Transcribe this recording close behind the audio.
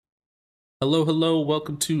Hello, hello.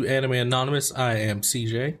 Welcome to Anime Anonymous. I am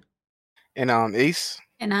CJ. And Ace.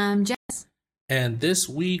 And I'm Jess. And this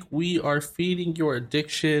week we are feeding your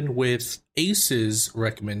addiction with Ace's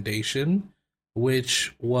recommendation,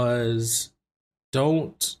 which was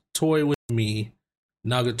Don't Toy With Me,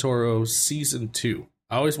 Nagatoro Season 2.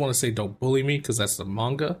 I always want to say Don't Bully Me because that's the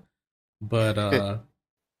manga. But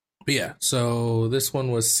yeah, so this one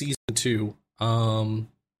was Season 2.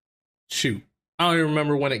 Shoot. I don't even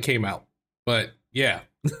remember when it came out. But yeah.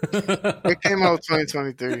 It came out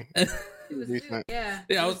 2023. Yeah,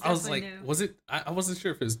 I was like, new. Was it? I wasn't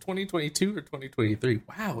sure if it was 2022 or 2023.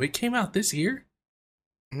 Wow, it came out this year?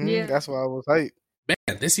 Yeah. That's why I was hyped.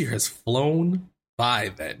 Man, this year has flown by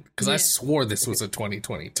then. Because I swore this was a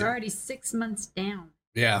 2022. We're already 6 months down.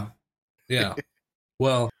 Yeah. Yeah.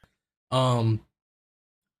 Well,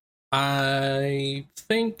 I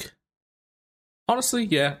think, honestly,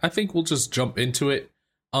 yeah, I think we'll just jump into it.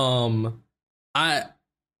 I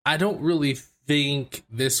don't really think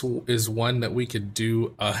this is one that we could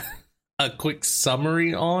do a quick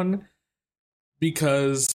summary on,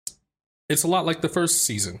 because it's a lot like the first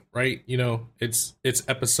season, right? You know, it's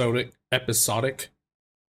episodic.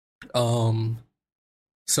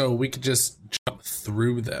 So we could just jump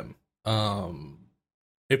through them.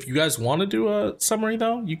 If you guys want to do a summary,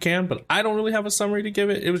 though, you can, but I don't really have a summary to give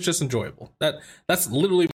it. It was just enjoyable. That's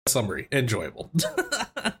literally my summary. Enjoyable.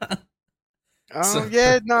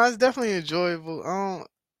 Yeah, no, it's definitely enjoyable.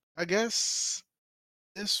 I guess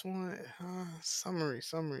this one, summary.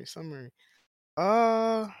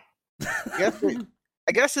 I guess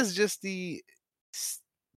it's just the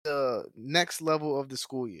next level of the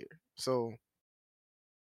school year. So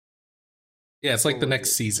yeah, it's like the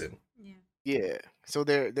next season. Yeah. So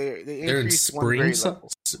they're in spring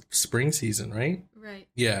season, right? Right.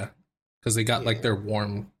 Yeah, because they got like their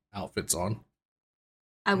warm outfits on.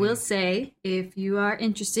 I will say, if you are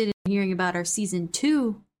interested in hearing about our season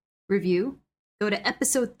 2 review, go to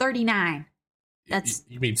episode 39. That's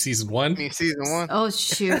you mean season 1? You mean season 1? Oh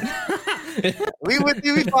shoot. We with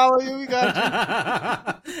you, we follow you, we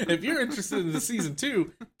got you. If you're interested in the season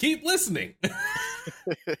 2, keep listening.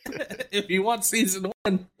 If you want season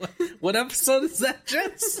 1, what episode is that,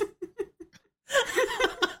 Jess?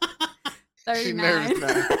 39.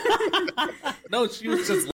 No, she was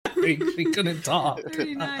just laughing. She couldn't talk.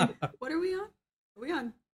 39. What are we on? Are we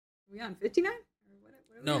on 59?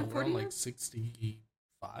 No, we're on like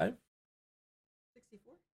 65.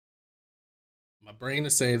 64? My brain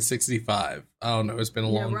is saying 65. I don't know. It's been a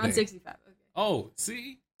long day. We're on 65. Okay. Oh,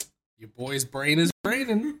 see? Your boy's brain is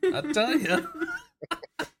braining. I tell you.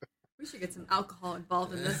 We should get some alcohol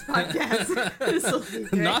involved in this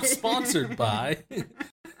podcast. Not sponsored by.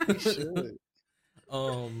 We should.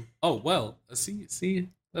 Oh, well, see,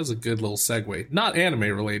 that was a good little segue. Not anime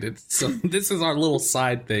related. So this is our little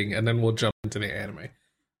side thing, and then we'll jump into the anime.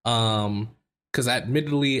 Because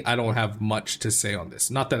admittedly, I don't have much to say on this.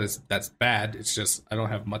 Not that that's bad. It's just I don't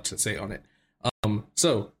have much to say on it.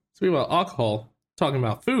 So speaking about alcohol, talking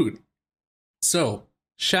about food. So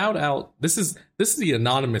shout out. This is the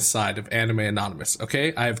anonymous side of Anime Anonymous.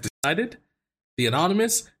 Okay, I have decided the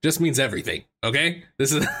anonymous just means everything. Okay,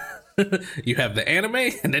 this is. You have the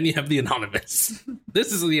anime, and then you have the anonymous.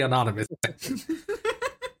 This is the anonymous section.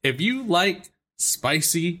 If you like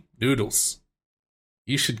spicy noodles,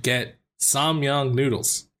 you should get Samyang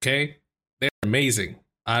noodles, okay? They're amazing.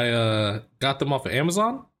 I got them off of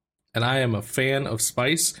Amazon, and I am a fan of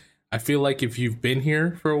spice. I feel like if you've been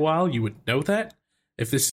here for a while, you would know that. If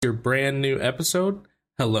this is your brand new episode,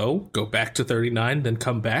 hello, go back to 39, then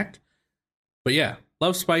come back. But yeah,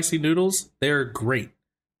 love spicy noodles. They're great.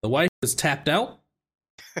 The wife is tapped out,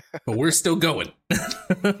 but we're still going.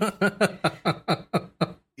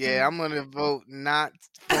 Yeah, I'm gonna vote not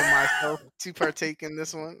for myself to partake in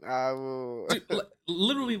this one. I will. Dude,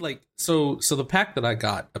 literally, like, so the pack that I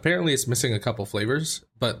got, apparently it's missing a couple flavors,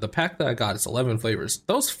 but the pack that I got is 11 flavors.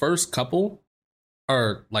 Those first couple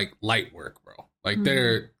are like light work, bro. Like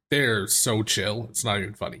they're so chill. It's not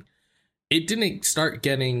even funny. It didn't start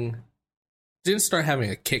having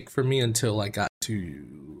a kick for me until I got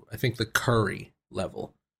to, I think, the curry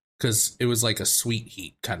level, because it was like a sweet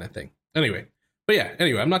heat kind of thing. Anyway,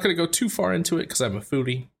 I'm not going to go too far into it because I'm a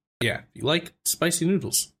foodie. Yeah, if you like spicy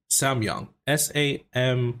noodles, Samyang,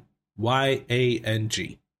 Samyang.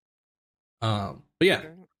 But yeah.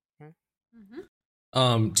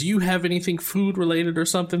 Do you have anything food related or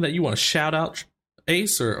something that you want to shout out,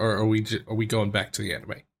 Ace, or are we going back to the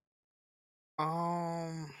anime?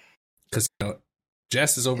 Because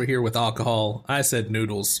Jess is over here with alcohol. I said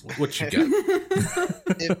noodles. What you got?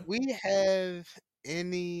 If we have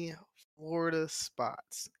any Florida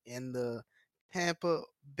spots in the Tampa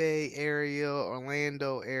Bay area,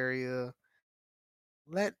 Orlando area,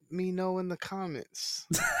 let me know in the comments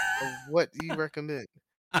of what you recommend.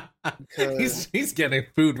 Because he's getting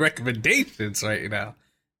food recommendations right now.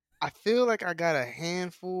 I feel like I got a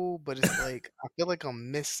handful, but it's like I feel like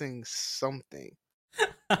I'm missing something.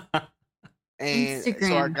 And so I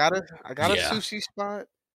Instagram. got a Yeah. sushi spot.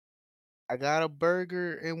 I got a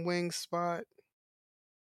burger and wing spot.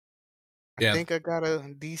 I Yeah. think I got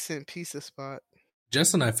a decent pizza spot.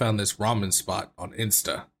 Jess and I found this ramen spot on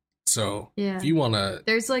Insta. So Yeah. if you want to,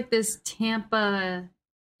 There's like this Tampa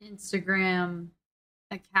Instagram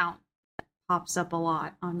account that pops up a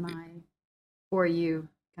lot on my For You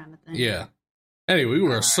kind of thing. yeah. Anyway, we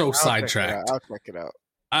were so I'll sidetracked. I'll check it out.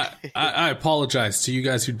 I apologize to you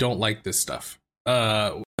guys who don't like this stuff.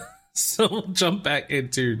 So we'll jump back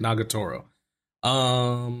into Nagatoro.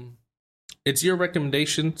 It's your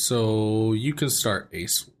recommendation, so you can start,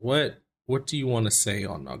 Ace. What do you want to say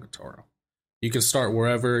on Nagatoro? You can start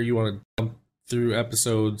wherever you want to jump through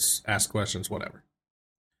episodes, ask questions, whatever.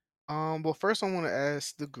 Well, first I want to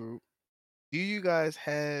ask the group: do you guys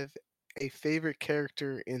have a favorite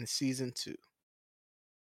character in season 2?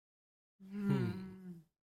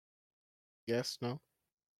 Yes, no.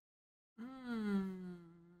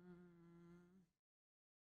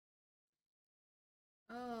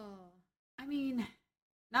 Oh, I mean,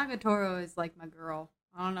 Nagatoro is like my girl.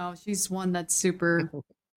 I don't know. She's one that's super.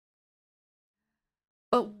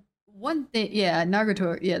 But one thing, yeah,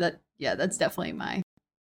 Nagatoro, that's definitely my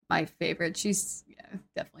favorite. She's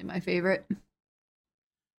definitely my favorite.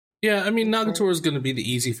 Yeah, I mean, Nagatoro is going to be the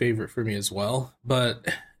easy favorite for me as well. But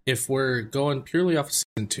if we're going purely off of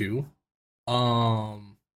season 2,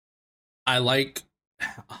 I like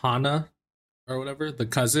Hana or whatever, the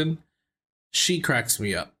cousin. She cracks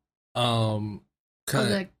me up.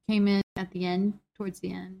 That came in at the end, towards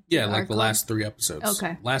the end. Yeah, like the last 3 episodes.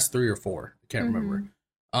 Okay. Last 3 or 4. I can't remember.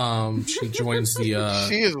 She joins the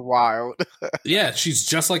she is wild. yeah, she's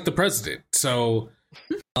just like the president. So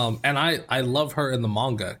and I love her in the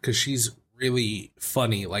manga because she's really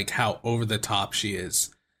funny, like how over the top she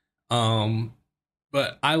is.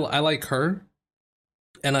 But I like her,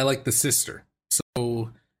 and I like the sister.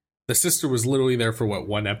 So the sister was literally there for what,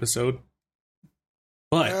 1 episode?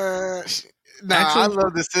 But I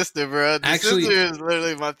love the sister, bro. The sister is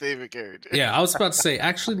literally my favorite character. Yeah, I was about to say,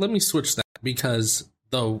 actually, let me switch that, because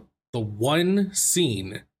the one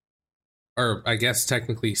scene, or I guess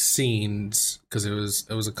technically scenes, because it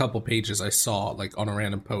was a couple pages I saw like on a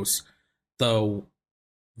random post, though,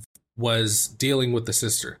 was dealing with the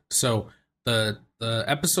sister. So the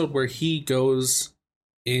episode where he goes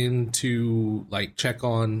into like check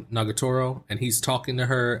on Nagatoro and he's talking to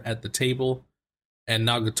her at the table, and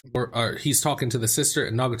he's talking to the sister,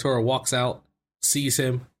 and Nagatoro walks out, sees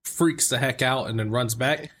him, freaks the heck out, and then runs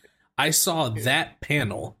back. I saw that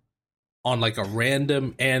panel on like a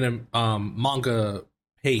random manga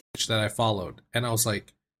page that I followed, and I was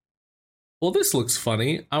like, well, this looks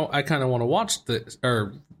funny. I kind of want to watch this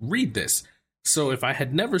or read this. So if I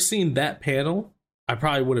had never seen that panel, I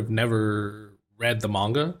probably would have never read the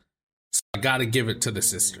manga. So I got to give it to the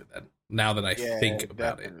sister then, now that I think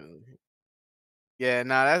about it. Yeah,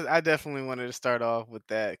 I definitely wanted to start off with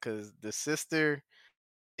that, because the sister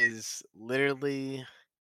is literally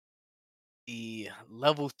the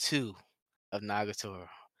level 2 of Nagatoro.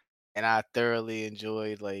 And I thoroughly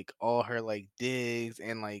enjoyed like all her like digs,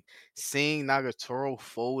 and like seeing Nagatoro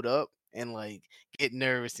fold up and like get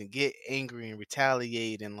nervous and get angry and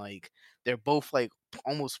retaliate, and like they're both like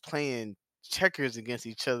almost playing checkers against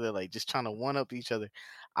each other, like just trying to one up each other.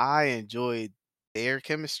 I enjoyed their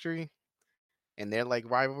chemistry and their like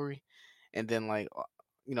rivalry, and then like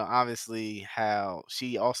obviously how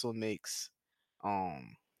she also makes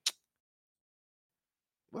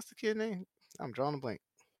what's the kid name? I'm drawing a blank.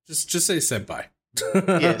 Just say senpai.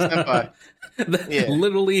 Yeah, senpai. Yeah.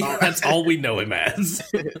 Literally, that's all we know him as.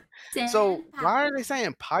 So why are they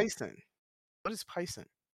saying Python? What is Python?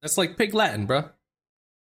 That's like Pig Latin, bro.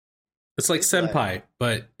 It's like senpai, Latin.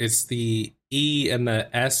 but it's the E and the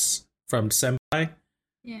S from senpai.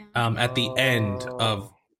 Yeah. At the end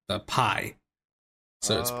of the pie,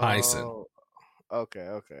 so it's Python. Okay.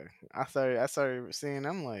 I started seeing.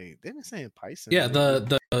 I'm like, they've been saying Python. Yeah,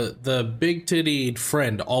 the big tittied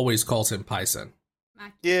friend always calls him Python.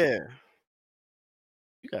 Yeah,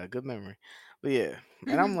 you got a good memory. But yeah,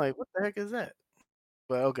 and I'm like, what the heck is that?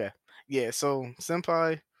 But okay, yeah. So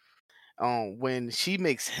senpai, when she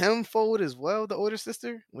makes him fold as well, the older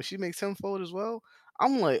sister, when she makes him fold as well,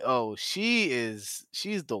 I'm like, oh, she's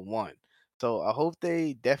the one. So I hope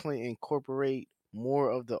they definitely incorporate more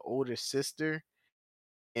of the older sister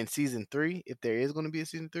in season 3, if there is going to be a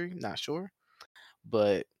season 3, not sure.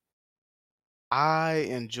 But I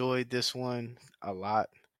enjoyed this one a lot.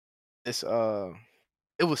 This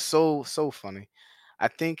it was so funny. I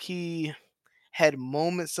think he had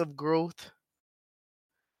moments of growth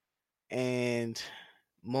and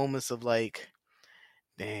moments of like,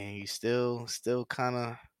 dang, you still kind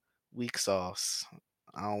of weak sauce.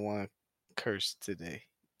 I don't want to curse today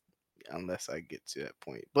unless I get to that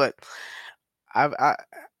point. But I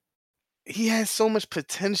he has so much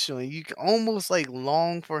potential, and you can almost like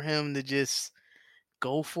long for him to just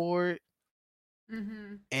go for it,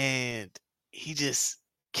 Mm-hmm. and he just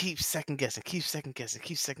keeps second guessing, keeps second guessing,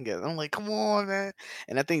 keeps second guessing. I'm like, come on, man.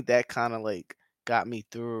 And I think that kind of like got me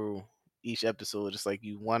through each episode, just like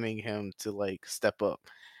you wanting him to like step up.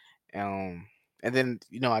 Um, and then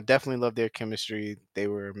I definitely love their chemistry. They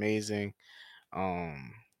were amazing.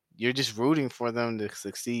 Um, you're just rooting for them to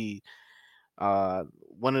succeed.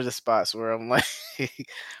 One of the spots where I'm like,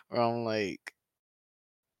 where I'm like,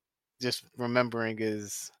 just remembering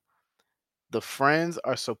is the friends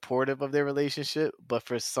are supportive of their relationship, but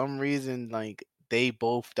for some reason, like they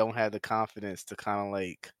both don't have the confidence to kind of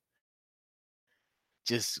like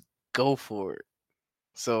just go for it.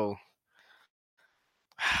 So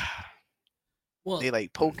Well, they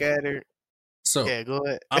like poke at her. so Yeah, go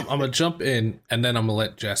ahead. I'm gonna jump in and then I'm gonna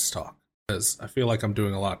let Jess talk because I feel like I'm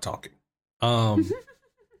doing a lot of talking.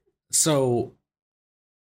 So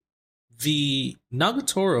the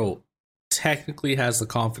Nagatoro technically has the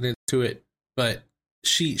confidence to it, but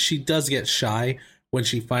she does get shy when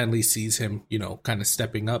she finally sees him, kind of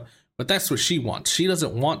stepping up. But that's what she wants. She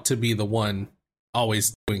doesn't want to be the one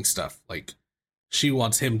always doing stuff. Like she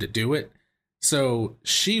wants him to do it. So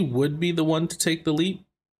she would be the one to take the leap,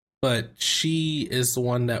 but she is the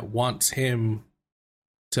one that wants him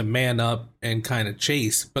to man up and kind of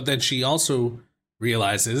chase. But then she also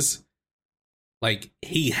realizes like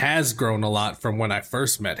he has grown a lot from when I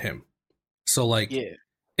first met him. So like Yeah.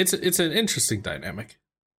 it's an interesting dynamic.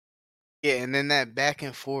 Yeah, and then that back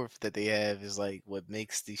and forth that they have is like what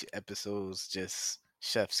makes these episodes just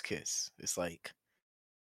chef's kiss. It's like,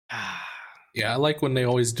 Yeah, I like when they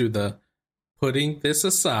always do the putting this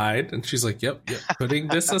aside, and she's like, "Yep, putting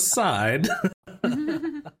this aside."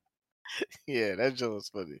 yeah, that joke was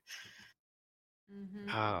funny. Mm-hmm.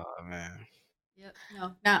 Oh man. Yep.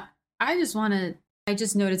 No. Now, I just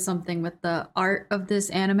noticed something with the art of this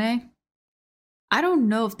anime. I don't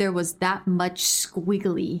know if there was that much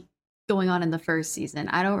squiggly going on in the first season.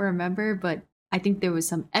 I don't remember, but I think there was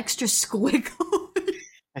some extra squiggle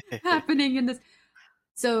happening in this.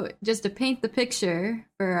 So, just to paint the picture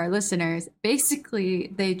for our listeners,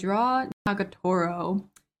 basically they draw Nagatoro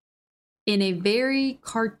in a very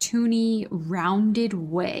cartoony, rounded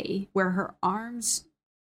way where her arms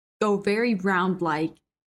go very round like,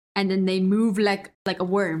 and then they move like a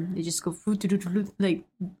worm. They just go like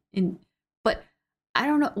in. But I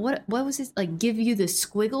don't know what was it like. Give you the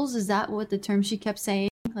squiggles? Is that what the term she kept saying?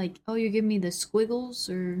 Like, oh, you're giving me the squiggles,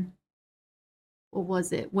 or what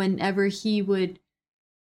was it? Whenever he would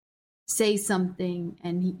say something,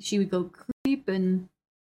 and she would go creep and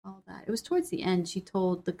all that. It was towards the end. She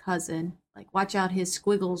told the cousin, like, watch out, his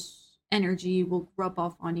squiggles energy will rub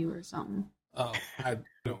off on you or something. Oh, I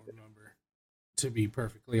don't remember, to be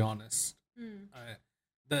perfectly honest.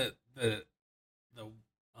 The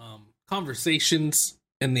conversations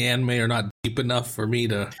in the anime are not deep enough for me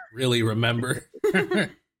to really remember.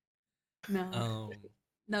 No.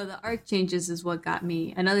 No, the art changes is what got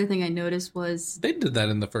me. Another thing I noticed was they did that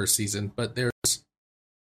in the first season, but there's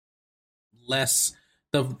less.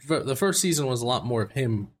 The first season was a lot more of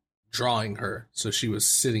him drawing her, so she was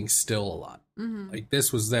sitting still a lot. mm-hmm. Like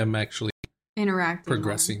this was them actually interacting,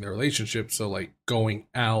 progressing their relationship, so like going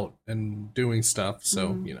out and doing stuff.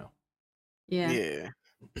 So yeah,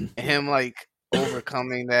 and him like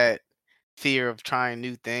overcoming that fear of trying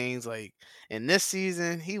new things. Like in this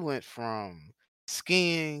season, he went from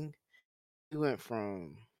skiing, he went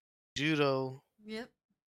from judo. Yep.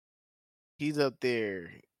 He's up there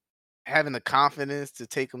having the confidence to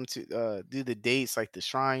take them to do the dates, like the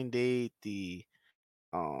shrine date, the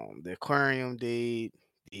aquarium date,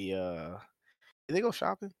 did they go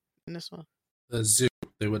shopping in this one? The zoo.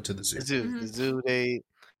 They went to the zoo. The zoo date.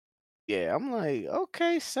 Yeah, I'm like,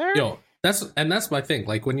 okay, sir. Yo, that's my thing.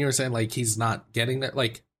 Like when you were saying like he's not getting that,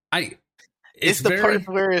 like it's the part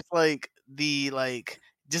where it's like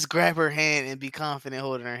just grab her hand and be confident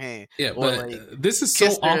holding her hand. Yeah, or but like, this is so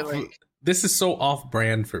off. Like, this is so off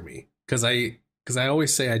brand for me because I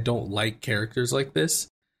always say I don't like characters like this,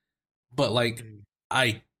 but like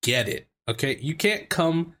I get it. Okay, you can't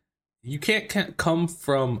come you can't come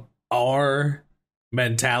from our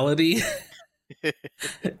mentality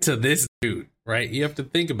to this dude, right? You have to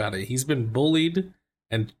think about it. He's been bullied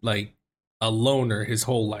and like a loner his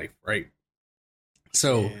whole life, right?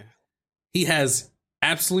 So Yeah. he has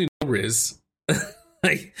absolutely no riz.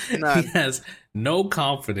 Like he None. has no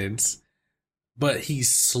confidence, but he's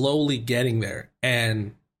slowly getting there.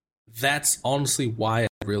 And that's honestly why I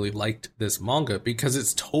really liked this manga, because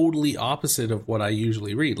it's totally opposite of what I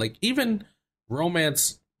usually read. Like even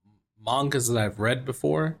romance mangas that I've read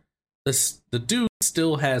before, the dude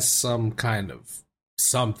still has some kind of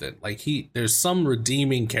something. Like there's some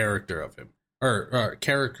redeeming character of him, or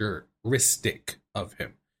characteristic of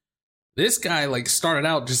him. This guy like started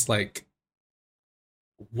out just like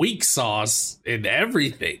weak sauce in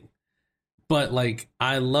everything. But like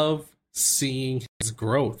I love seeing his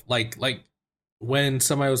growth. Like when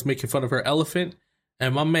somebody was making fun of her elephant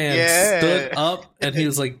and my man stood Yeah. up and he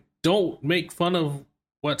was like, "Don't make fun of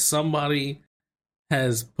what somebody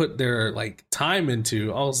has put their like time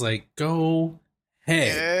into." I was like, "Go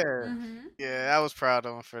ahead." Yeah. Mm-hmm. Yeah, I was proud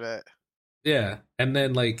of him for that. Yeah. And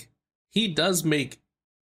then like he does make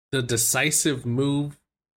the decisive move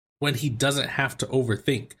when he doesn't have to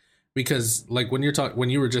overthink, because like when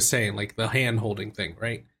you were just saying like the hand holding thing,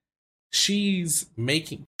 right? She's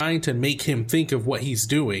trying to make him think of what he's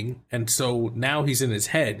doing, and so now he's in his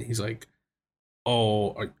head. He's like,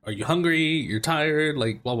 "Oh, are you hungry? You're tired?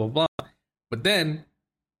 Like blah blah blah." But then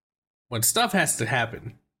when stuff has to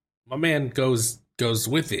happen, my man goes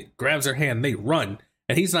with it, grabs her hand, they run,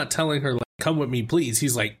 and he's not telling her like, "Come with me, please."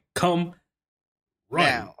 He's like, "Come, run."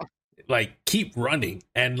 Now. Like keep running,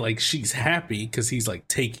 and like she's happy because he's like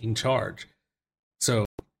taking charge. So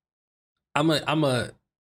I'm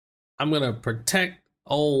gonna protect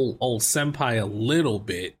old senpai a little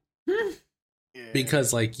bit, Yeah.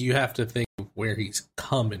 because like you have to think of where he's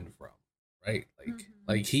coming from, right?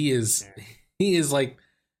 Like he is like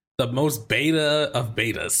the most beta of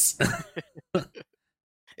betas.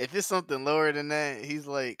 If it's something lower than that, he's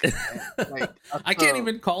like a I can't cub.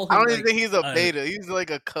 even call I him don't even like think he's a beta. He's like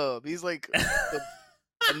a cub. He's like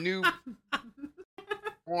a new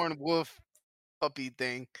born wolf puppy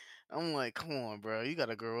thing. I'm like, come on, bro, you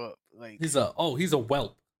gotta grow up. Like, he's a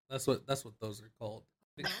whelp. That's what those are called.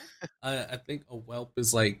 I think a whelp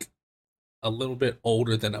is like a little bit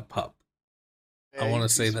older than a pup. I man, want you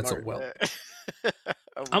to too say that's a smart whelp. for that.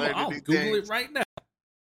 I'm learning I'll new Google it things. right now.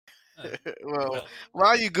 Well, Whelp.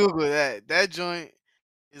 while you Google that, that joint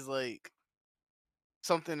is like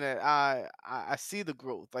something that I see the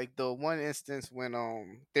growth. Like the one instance when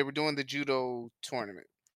they were doing the judo tournament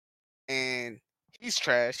and he's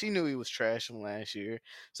trash. He knew he was trash from last year.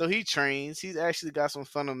 So he trains. He's actually got some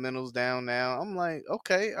fundamentals down now. I'm like,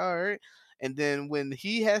 okay, all right. And then when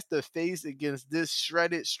he has to face against this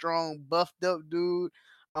shredded, strong, buffed up dude,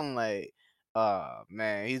 I'm like, oh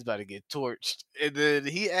man, he's about to get torched. And then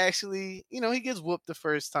he actually, he gets whooped the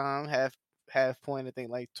first time, half point, I think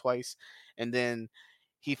like twice. And then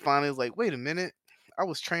he finally was like, wait a minute. I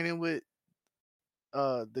was training with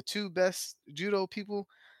the two best judo people,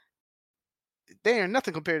 they are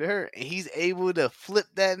nothing compared to her. And he's able to flip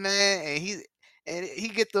that man, and he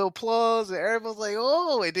get the applause, and everyone's like,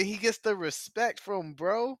 oh, and then he gets the respect from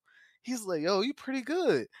bro. He's like, yo, you pretty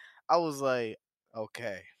good. I was like,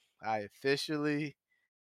 okay, I officially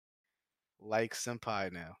like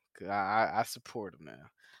Senpai now. 'Cause I support him now.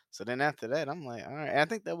 So then after that, I'm like, all right. And I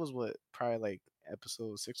think that was what, probably like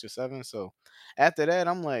episode 6 or 7. So after that,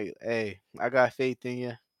 I'm like, hey, I got faith in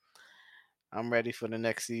you. I'm ready for the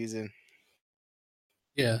next season.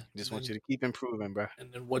 Yeah, Just want you to keep improving, bro.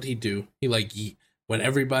 and then what'd he do? When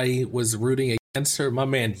everybody was rooting against her, my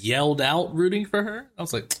man yelled out rooting for her. I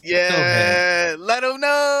was like, go ahead. Yeah, let him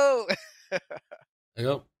know.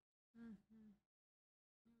 Yep.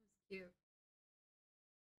 Cute.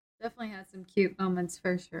 Definitely had some cute moments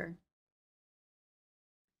for sure.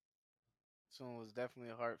 This one was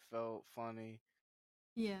definitely heartfelt, funny.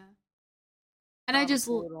 Yeah. And I Kinda just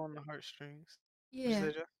pulled on the heartstrings. What you yeah.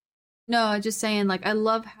 say, Jeff? No, just saying like I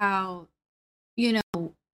love how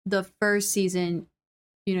the first season,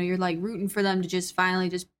 you're like rooting for them to just finally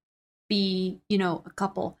just be, a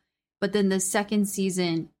couple. But then the second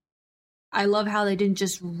season, I love how they didn't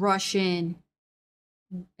just rush in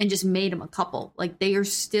and just made them a couple. Like they are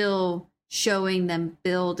still showing them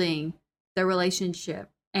building their relationship.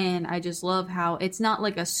 And I just love how it's not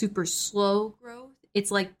like a super slow growth.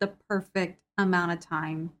 It's like the perfect amount of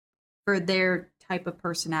time for their type of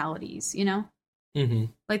personalities, Mm-hmm.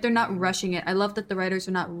 Like they're not rushing it. I love that the writers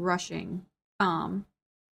are not rushing.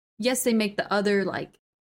 Yes, they make the other like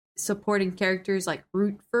supporting characters like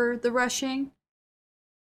root for the rushing,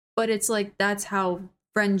 but it's like that's how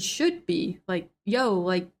friends should be. Like, yo,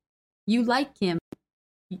 like you like him,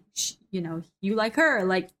 you know, you like her,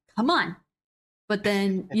 like come on. But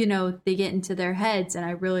then, you know, they get into their heads, and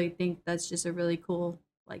I really think that's just a really cool,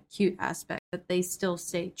 like cute aspect that they still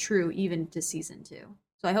stay true even to season 2.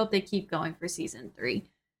 So I hope they keep going for season 3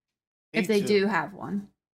 if they do have one.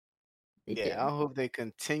 They do. I hope they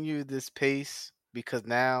continue this pace because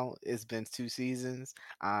now it's been 2 seasons.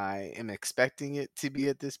 I am expecting it to be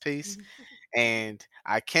at this pace, and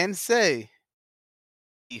I can say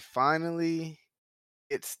he finally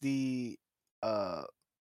gets the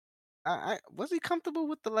I was he comfortable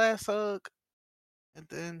with the last hug, and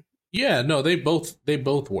then Yeah, no, they both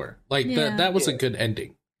were. Like Yeah. that was a good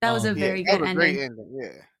ending. That was a yeah, very that good was a great ending. ending.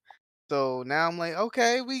 Yeah. So now I'm like,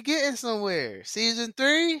 okay, we getting somewhere. Season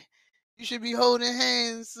 3, you should be holding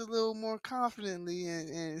hands a little more confidently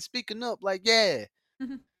and speaking up. Like, yeah,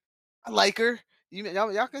 I like her.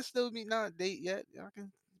 Y'all can still be not date yet. Y'all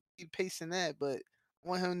can keep pacing that, but I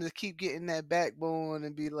want him to keep getting that backbone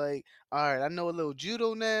and be like, all right, I know a little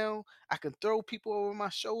judo now. I can throw people over my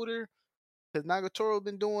shoulder because Nagatoro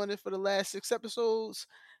been doing it for the last 6 episodes.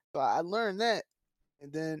 So I learned that,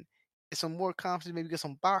 and then get some more confidence. Maybe get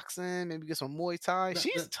some boxing. Maybe get some Muay Thai.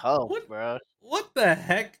 She's tough, What? bro. What the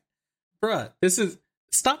heck, bruh? This is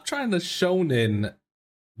stop trying to shonen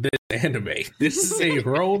this anime. This is a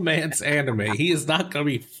romance anime. He is not gonna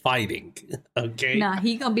be fighting. Okay. Nah,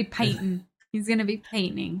 he gonna be painting. He's gonna be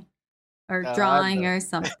painting or I drawing know. or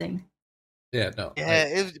something. Yeah, no.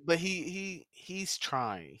 Yeah, but he's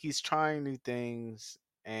trying. He's trying new things,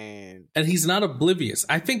 and he's not oblivious.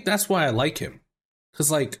 I think that's why I like him. Cause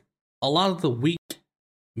like a lot of the weak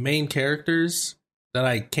main characters that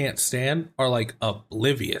I can't stand are like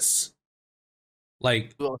oblivious.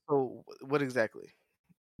 Like so what exactly?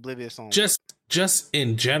 Oblivious on just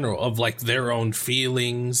in general of like their own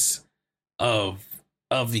feelings of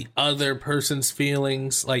the other person's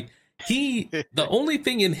feelings. Like the only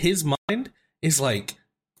thing in his mind is like,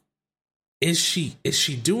 is she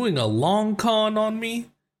doing a long con on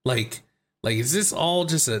me? Like is this all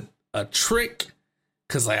just a trick?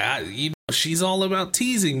 Cause like she's all about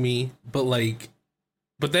teasing me, but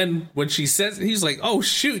then when she says it, he's like, oh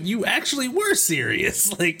shoot, you actually were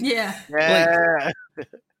serious. Like Yeah. yeah.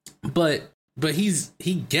 but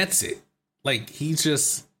he gets it. Like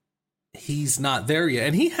he's not there yet.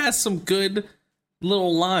 And he has some good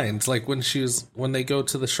little lines, like when they go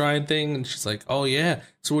to the shrine thing and she's like, oh yeah,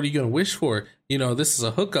 so what are you gonna wish for? You know, this is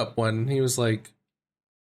a hookup one. And he was like,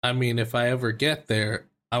 I mean, if I ever get there,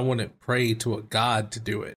 I wouldn't pray to a god to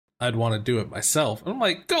do it. I'd want to do it myself. And I'm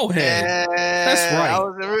like, go ahead. Yeah, That's right. I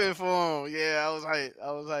was rooting for him. Yeah, I was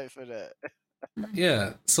hyped for that.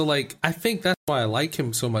 Yeah. So like I think that's why I like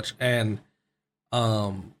him so much. And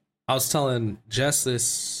I was telling Jess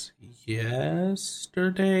this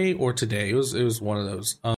yesterday or today. It was one of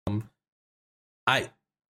those. I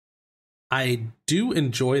do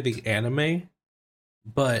enjoy the anime,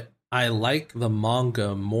 but I like the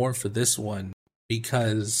manga more for this one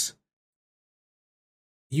because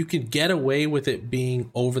you can get away with it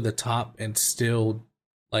being over the top and still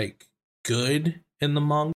like good in the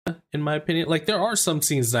manga, in my opinion. Like there are some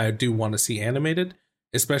scenes that I do want to see animated,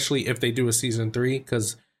 especially if they do a season 3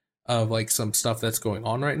 because of like some stuff that's going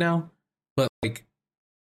on right now. But like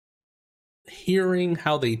hearing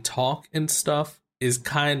how they talk and stuff is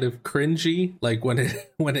kind of cringy, like when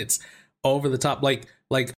it's over the top. Like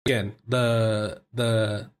again, the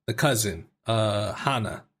cousin,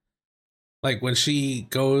 Hana. Like when she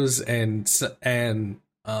goes and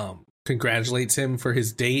congratulates him for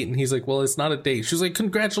his date, and he's like, well, it's not a date. She's like,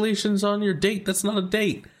 congratulations on your date. That's not a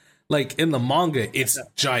date. Like in the manga, it's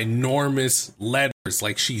ginormous letters.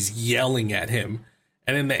 Like she's yelling at him.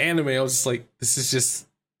 And in the anime, I was just like, this is just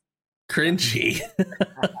cringy.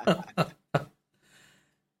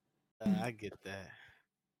 I get that.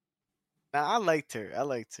 Now I liked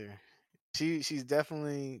her. She's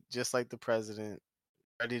definitely just like the president,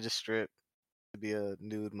 ready to strip to be a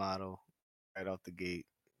nude model right off the gate.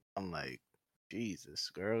 I'm like, Jesus,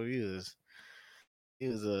 girl, he was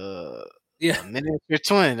a miniature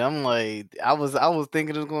twin. I'm like, I was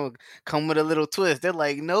thinking it was gonna come with a little twist. They're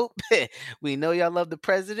like, nope, we know y'all love the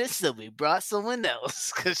president, so we brought someone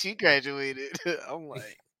else because she graduated. I'm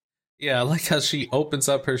like, yeah, I like how she opens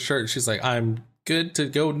up her shirt. She's like, I'm good to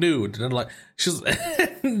go nude. And like, she's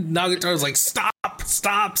Nagatoro's like, stop,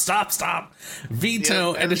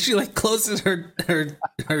 veto. And then she like closes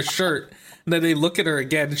her shirt. And then they look at her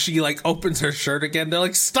again and she like opens her shirt again. They're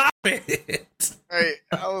like, stop it. Right.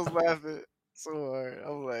 I was laughing so hard. I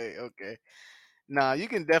was like, okay. Nah, you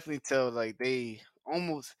can definitely tell like they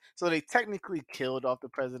almost. So they technically killed off the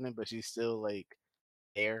president, but she's still like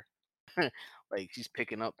there. Like she's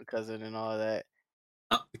picking up the cousin and all that.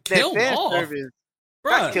 That Killed fan off, service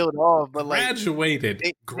not bruh. killed off, but like Graduated.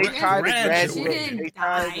 they tried to She graduate. Graduated. didn't They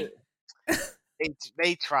tried to. die.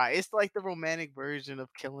 They try. It's like the romantic version of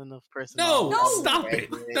killing the person No, off. No. stop it.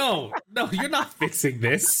 No, you're not fixing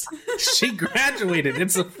this. She graduated.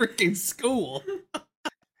 It's a freaking school.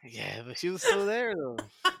 Yeah, but she was still there though.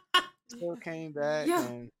 Still came back. Yeah.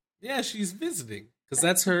 And Yeah, she's visiting. Because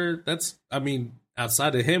that's her. I mean,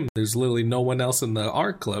 outside of him, there's literally no one else in the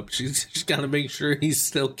art club. She's got to make sure he's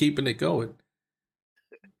still keeping it going.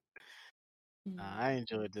 I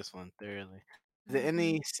enjoyed this one thoroughly. Is there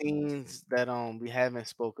any scenes that we haven't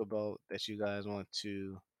spoke about that you guys want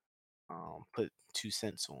to put 2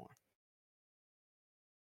 cents on?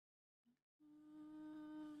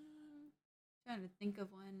 Trying to think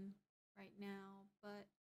of one right now, but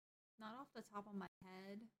not off the top of my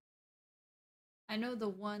head. I know the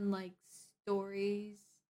one like stories,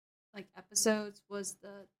 like episodes was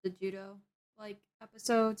the judo like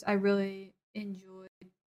episodes. I really enjoyed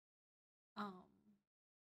um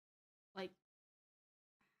like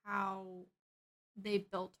how they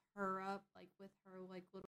built her up, like with her like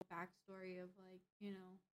little backstory of like,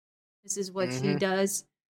 this is what she Mhm. does.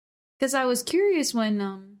 Because I was curious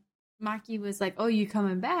when Maki was like, "Oh, you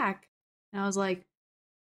coming back?" And I was like,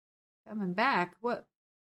 "Coming back? What?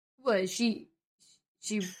 What? She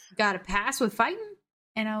got a pass with fighting?"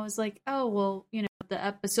 And I was like, "Oh, well, the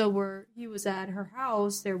episode where he was at her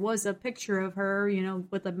house, there was a picture of her,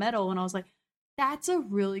 with a medal." And I was like, "That's a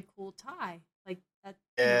really cool tie." Like that.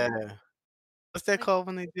 Yeah. What's that Like- called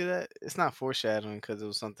when they do that? It's not foreshadowing because it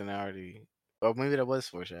was something I already. Or maybe that was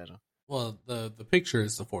foreshadowing. Well, the picture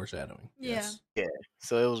is the foreshadowing. Yeah. Yes.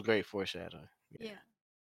 So it was great foreshadowing. Yeah.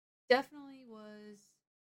 Definitely was.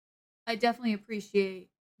 I definitely appreciate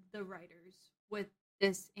the writers with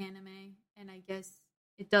this anime, and I guess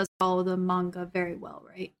it does follow the manga very well,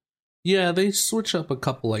 right? Yeah, they switch up a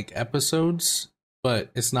couple like episodes,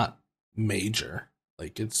 but it's not major.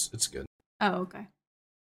 Like it's good. Oh, okay.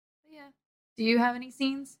 But yeah. Do you have any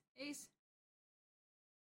scenes, Ace?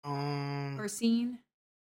 Or scene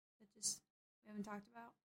that just we haven't talked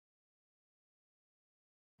about?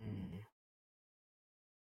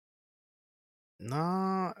 No,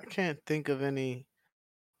 I can't think of any.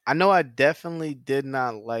 I know I definitely did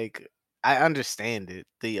not like. I understand it.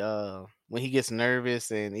 The when he gets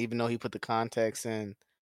nervous and even though he put the contacts in,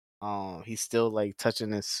 he's still like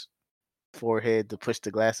touching his forehead to push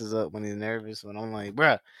the glasses up when he's nervous. When I'm like,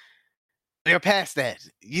 bruh, they're past that.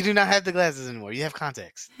 You do not have the glasses anymore. You have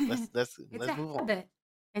contacts. Let's It's move a on. habit.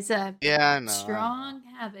 It's a Yeah, I know. strong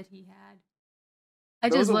habit he had. I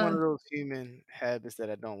Those just are one of love. those human habits that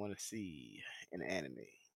I don't want to see in anime.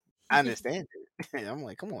 I understand it. I'm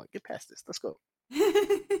like, come on, get past this. Let's go.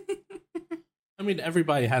 I mean,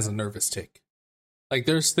 everybody has a nervous tick. Like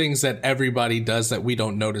there's things that everybody does that we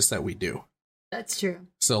don't notice that we do. That's true.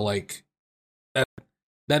 So like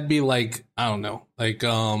that'd be like, I don't know, like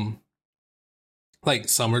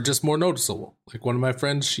some are just more noticeable. Like one of my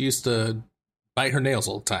friends, she used to bite her nails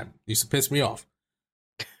all the time. Used to piss me off.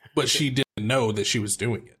 But she didn't know that she was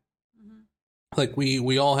doing it. Mhm. Like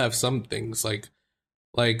we all have some things like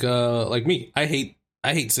me. I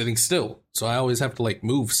hate sitting still. So I always have to like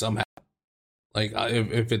move somehow. Like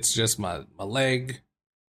if it's just my leg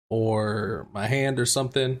or my hand or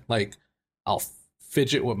something, like I'll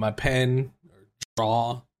fidget with my pen or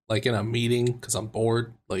draw like in a meeting because I'm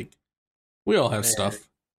bored. Like we all have Yeah. stuff.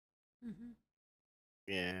 Mhm.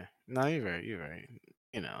 Yeah. No, you're right. You're right.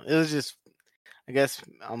 It was just, I guess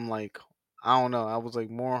I'm like, I don't know. I was like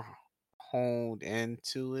more honed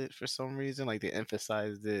into it for some reason. Like they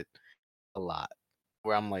emphasized it a lot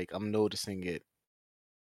where I'm like, I'm noticing it.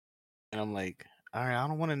 And I'm like, all right, I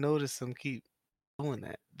don't want to notice them keep doing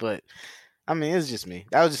that. But I mean, it's just me.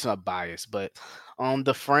 That was just my bias. But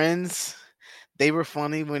the friends, they were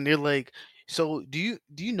funny when they're like, "So do you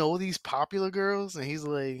know these popular girls?" And he's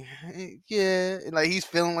like, "Yeah," and like he's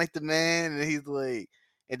feeling like the man, and he's like,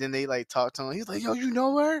 and then they like talk to him. He's like, "Yo, you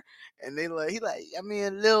know her?" And he like, I mean,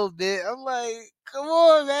 a little bit. I'm like, come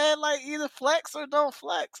on, man, like either flex or don't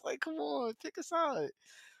flex. Like, come on, pick a side.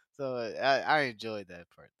 So I enjoyed that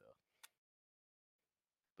part though.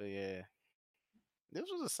 But yeah, this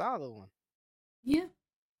was a solid one. Yeah.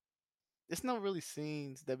 It's no really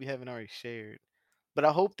scenes that we haven't already shared. But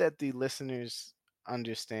I hope that the listeners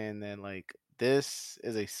understand that like this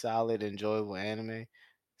is a solid, enjoyable anime.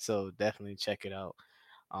 So definitely check it out.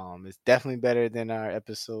 It's definitely better than our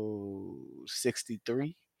episode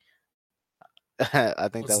 63. I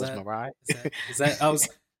think What's that was that? Mariah. Is that I was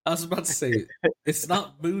I was about to say it's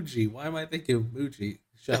not Muji. Why am I thinking of Muji?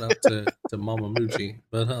 Shout out to Mama Muji.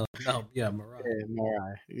 But no, yeah, Mirai. Yeah,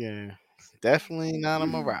 Mirai. Yeah, definitely not a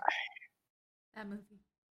Mirai. That movie.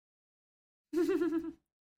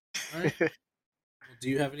 All right. Well, do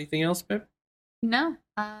you have anything else, Pip? No.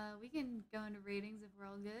 We can go into ratings if we're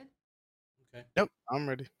all good. Okay. Yep, I'm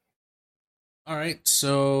ready. All right.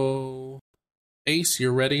 So Ace,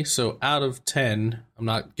 you're ready. So out of 10, I'm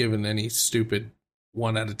not giving any stupid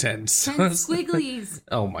 1 out of 10s. 10 squigglies.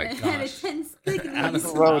 Oh my Out of gosh. 10 Out of-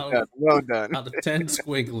 squigglies. Well done. Well done. Out of 10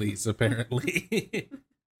 squigglies, apparently.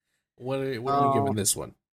 what are we giving this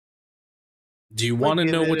one? Do you want to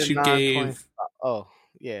know what you gave? Oh,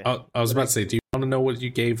 yeah. I was about to say, do you want to know what you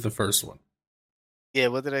gave the first one? Yeah,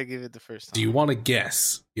 what did I give it the first time? Do you want to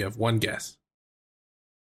guess? You have one guess.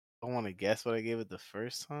 I want to guess what I gave it the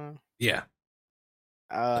first time. Yeah.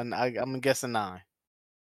 I'm gonna guess a 9.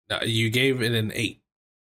 No, you gave it an 8.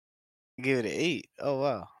 I gave it an 8. Oh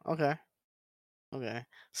wow. Okay. Okay.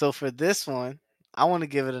 So for this one, I want to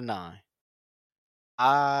give it a 9.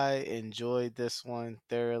 I enjoyed this one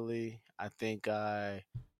thoroughly. I think I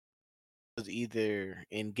was either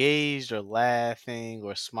engaged or laughing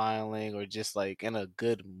or smiling or just like in a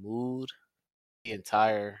good mood the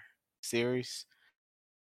entire series.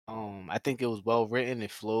 I think it was well written.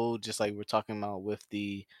 It flowed just like we're talking about with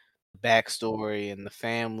the backstory and the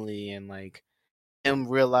family and like him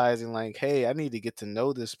realizing like, hey, I need to get to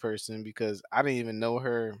know this person because I didn't even know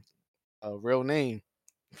her real name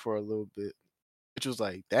for a little bit. Which was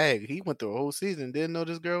like, dang, he went through a whole season and didn't know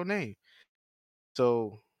this girl name.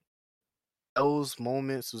 So those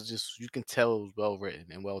moments was just you can tell it was well written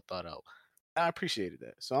and well thought out. I appreciated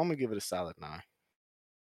that. So I'm gonna give it a solid 9.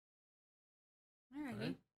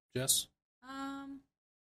 Alrighty. Jess? I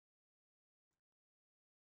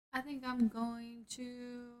think I'm going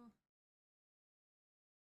to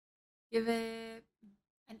give it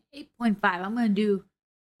an 8.5. I'm going to do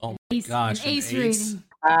Oh my gosh, an ace rating.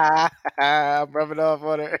 I'm rubbing off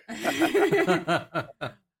on her. I'm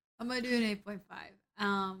going to do an 8.5.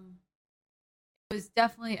 It was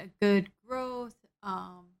definitely a good growth.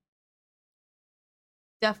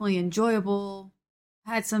 Definitely enjoyable.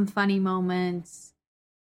 Had some funny moments.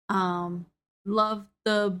 Loved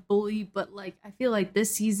the bully, but like I feel like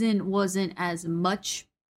this season wasn't as much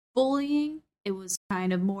bullying. It was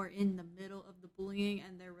kind of more in the middle of the bullying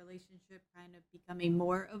and their relationship kind of becoming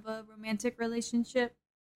more of a romantic relationship.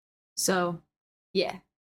 So, yeah, I'm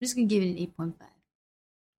just gonna give it an 8.5.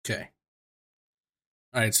 Okay.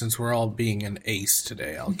 All right, since we're all being an ace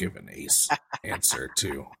today, I'll give an ace answer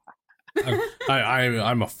too.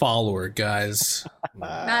 I'm a follower, guys.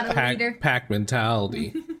 Not a leader. Pack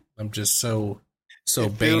mentality. I'm just so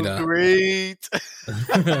it beta. Feels great.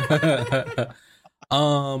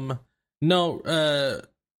 No,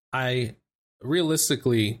 I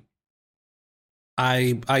realistically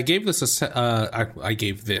I gave this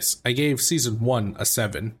I gave season 1 a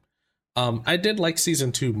 7. I did like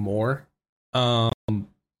season 2 more. But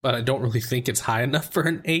I don't really think it's high enough for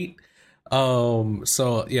an 8.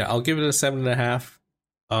 So yeah, I'll give it a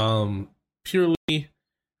 7.5. Purely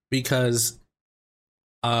because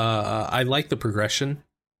I like the progression.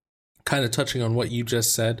 Kind of touching on what you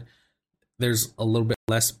just said, there's a little bit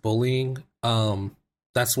less bullying.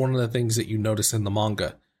 That's one of the things that you notice in the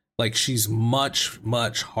manga. Like she's much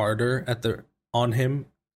harder on him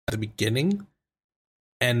at the beginning,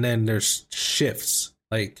 and then there's shifts.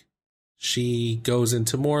 Like she goes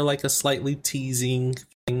into more like a slightly teasing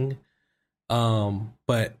thing.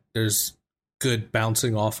 But there's good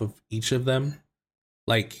bouncing off of each of them.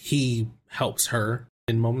 Like he helps her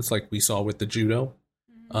in moments like we saw with the judo.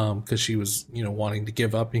 Because she was, wanting to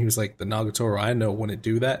give up, and he was like, the Nagatoro I know wouldn't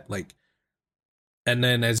do that. Like, and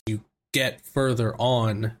then as you get further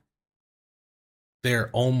on, they're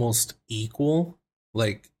almost equal,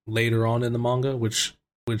 like later on in the manga, which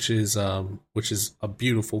is a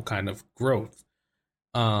beautiful kind of growth.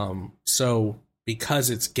 So because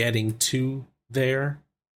it's getting to there,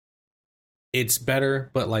 it's better,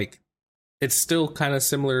 but like it's still kind of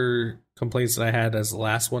similar complaints that I had as the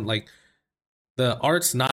last one. Like the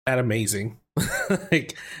art's not that amazing.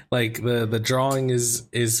 like the drawing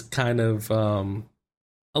is kind of a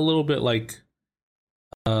little bit like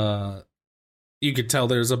you could tell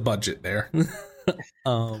there's a budget there.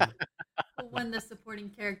 When the supporting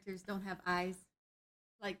characters don't have eyes,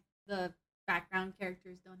 like the background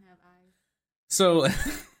characters don't have eyes. So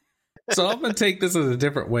I'm gonna take this as a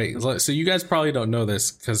different way. So you guys probably don't know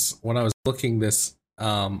this because when I was looking this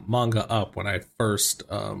manga up when I first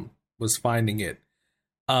was finding it,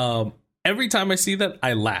 every time I see that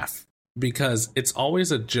I laugh because it's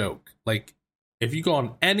always a joke. Like if you go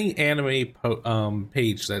on any anime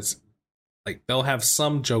page, that's like they'll have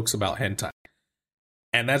some jokes about hentai,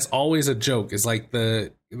 and that's always a joke. Is like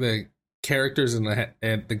the characters and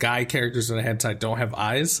the guy characters in the hentai don't have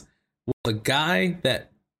eyes. Well, the guy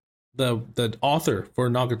that the author for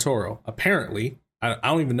Nagatoro, apparently, I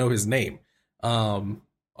don't even know his name. Well,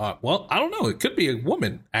 I don't know. It could be a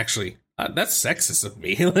woman, actually. That's sexist of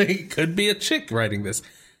me. Like, it could be a chick writing this.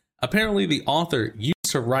 Apparently, the author used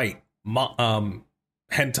to write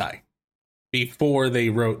hentai before they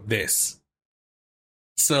wrote this.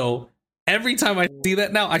 So every time I see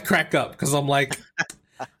that now, I crack up because I'm like,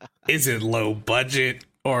 is it low budget?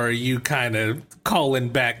 Or are you kind of calling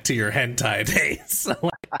back to your hentai days? So,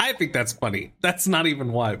 like, I think that's funny. That's not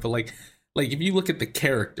even why, but like if you look at the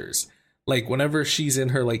characters, like whenever she's in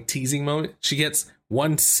her like teasing moment, she gets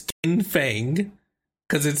one skin fang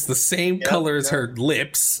because it's the same color as her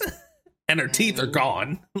lips, and her teeth are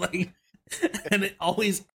gone. Like, and it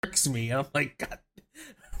always irks me. I'm like, God,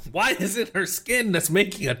 why is it her skin that's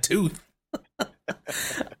making a tooth?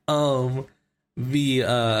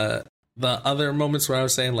 The other moments where I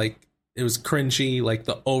was saying like it was cringy, like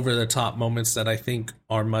the over the top moments that I think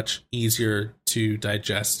are much easier to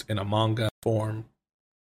digest in a manga form.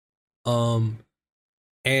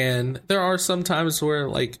 And there are some times where,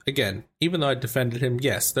 like, again, even though I defended him,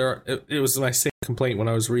 yes, it was my same complaint when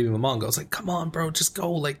I was reading the manga. I was like, come on, bro, just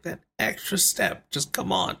go like that extra step. Just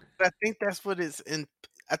come on. But I think that's what it's in.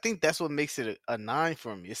 I think that's what makes it a 9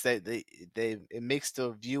 for me. It's that it makes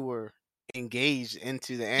the viewer engaged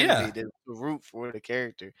into the anime, to root for the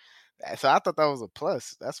character. So I thought that was a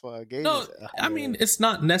plus. That's why I gave it. I mean, it's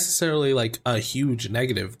not necessarily like a huge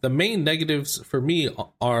negative. The main negatives for me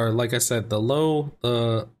are, like I said, the low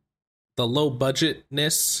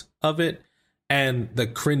budgetness of it and the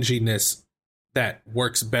cringiness that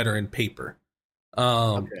works better in paper.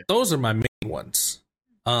 Those are my main ones.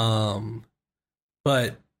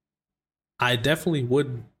 But I definitely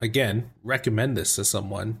would, again, recommend this to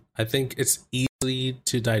someone. I think it's easy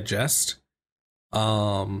to digest.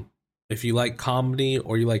 If you like comedy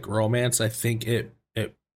or you like romance, I think it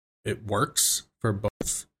works for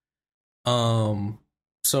both.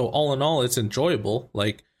 So all in all, it's enjoyable.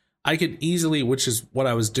 Like, I could easily, which is what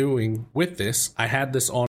I was doing with this, I had this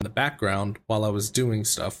on in the background while I was doing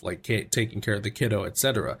stuff like taking care of the kiddo,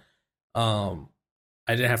 etc. I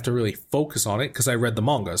didn't have to really focus on it because I read the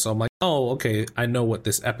manga. So I'm like, oh, okay, I know what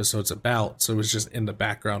this episode's about. So it was just in the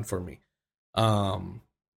background for me.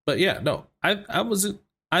 But yeah, no, I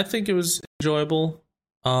think it was enjoyable.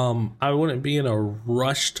 I wouldn't be in a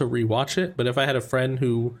rush to rewatch it, but if I had a friend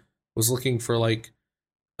who was looking for like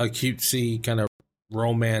a cutesy kind of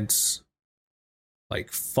romance,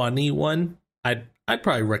 like funny one, I'd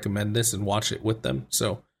probably recommend this and watch it with them.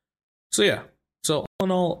 So yeah. So all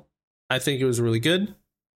in all, I think it was really good.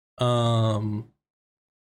 That's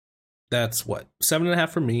what, 7.5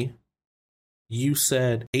 for me. You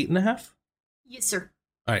said 8.5? Yes, sir.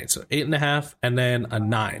 All right, so 8.5 and then a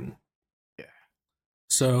 9. Yeah.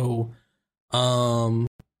 So now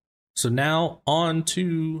on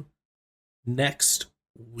to next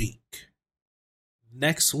week.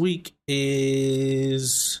 Next week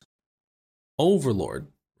is Overlord,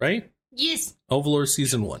 right? Yes. Overlord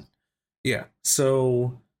season 1. Yeah.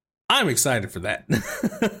 So I'm excited for that.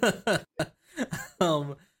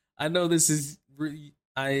 I know this is we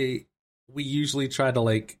usually try to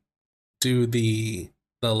like do the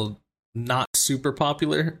not super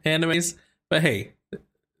popular animes, but hey,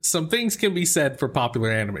 some things can be said for popular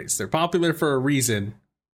animes. They're popular for a reason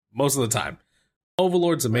most of the time.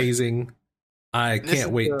 Overlord's amazing. I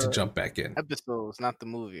can't wait to jump back in. Episodes, not the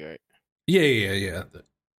movie, right? Yeah.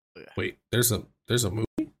 Wait, there's a movie?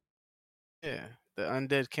 Yeah, The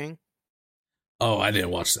Undead King. Oh, I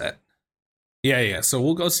didn't watch that. Yeah. So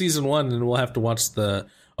we'll go season 1 and we'll have to watch I'll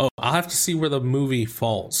have to see where the movie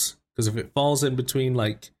falls. Because if it falls in between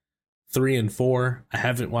like 3 and 4, I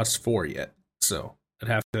haven't watched 4 yet. So I'd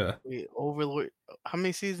have to. Wait, Overlord. How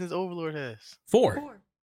many seasons Overlord has? 4.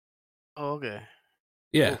 Oh, okay.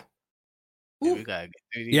 Yeah. Yeah, we gotta get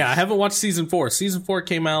through these. Yeah, I haven't watched season 4. Season 4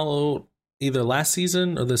 came out either last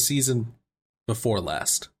season or the season before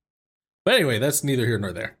last. But anyway, that's neither here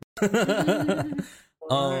nor there.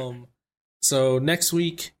 So next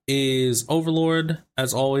week is Overlord.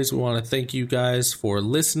 As always, we want to thank you guys for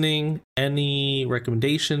listening. Any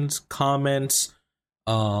recommendations, comments,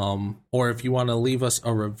 or if you want to leave us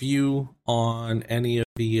a review on any of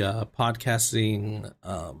the podcasting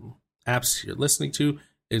apps you're listening to,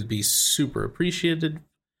 it'd be super appreciated.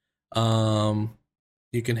 You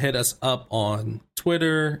can hit us up on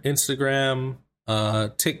Twitter, Instagram,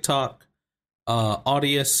 TikTok,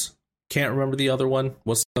 Audius, Can't remember the other one.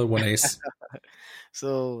 What's the other one, Ace?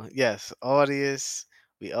 So yes, Audius.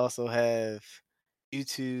 We also have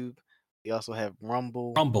YouTube. We also have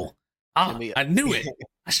Rumble. Rumble. And we- I knew it.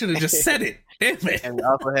 I should have just said it. Damn it. And we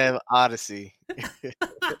also have Odyssey.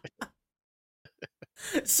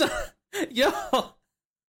 So, yo,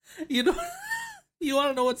 you know, you want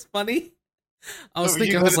to know what's funny? I was What were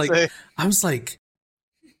you thinking, gonna say? I was like,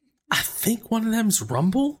 I think one of them's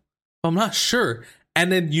Rumble. I'm not sure.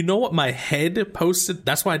 And then you know what my head posted?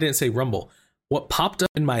 That's why I didn't say Rumble. What popped up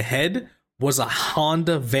in my head was a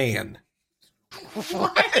Honda van.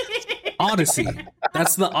 What? Odyssey.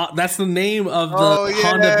 That's the name of the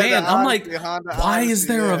Honda van. I'm like, why is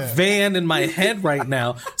there a van in my head right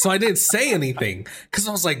now? So I didn't say anything because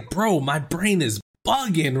I was like, bro, my brain is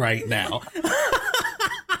bugging right now.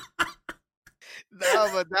 No,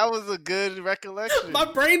 but that was a good recollection. My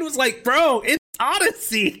brain was like, bro, it's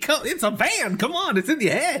Odyssey. It's a van. Come on, it's in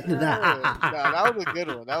your head. No, that was a good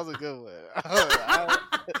one. That was a good one.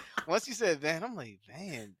 Once you said van, I'm like,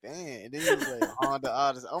 van. And then you was like Honda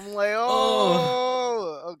Odyssey. I'm like,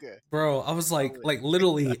 okay. Bro, I was like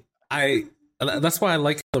literally, that's why I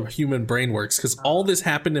like how the human brain works, because all this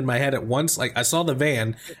happened in my head at once. Like, I saw the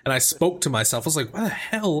van and I spoke to myself. I was like, why the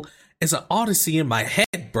hell is an Odyssey in my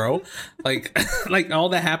head, bro? Like, like all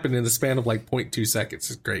that happened in the span of like 0.2 seconds.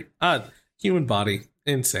 It's great. Human body,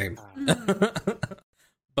 insane.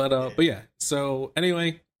 But yeah. So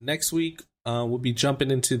anyway, next week we'll be jumping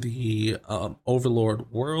into the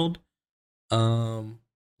Overlord world.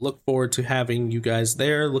 Look forward to having you guys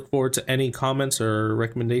there. Look forward to any comments or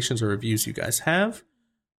recommendations or reviews you guys have.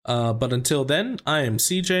 But until then, I am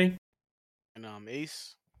CJ. And I'm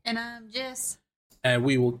Ace. And I'm Jess. And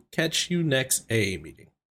we will catch you next A meeting.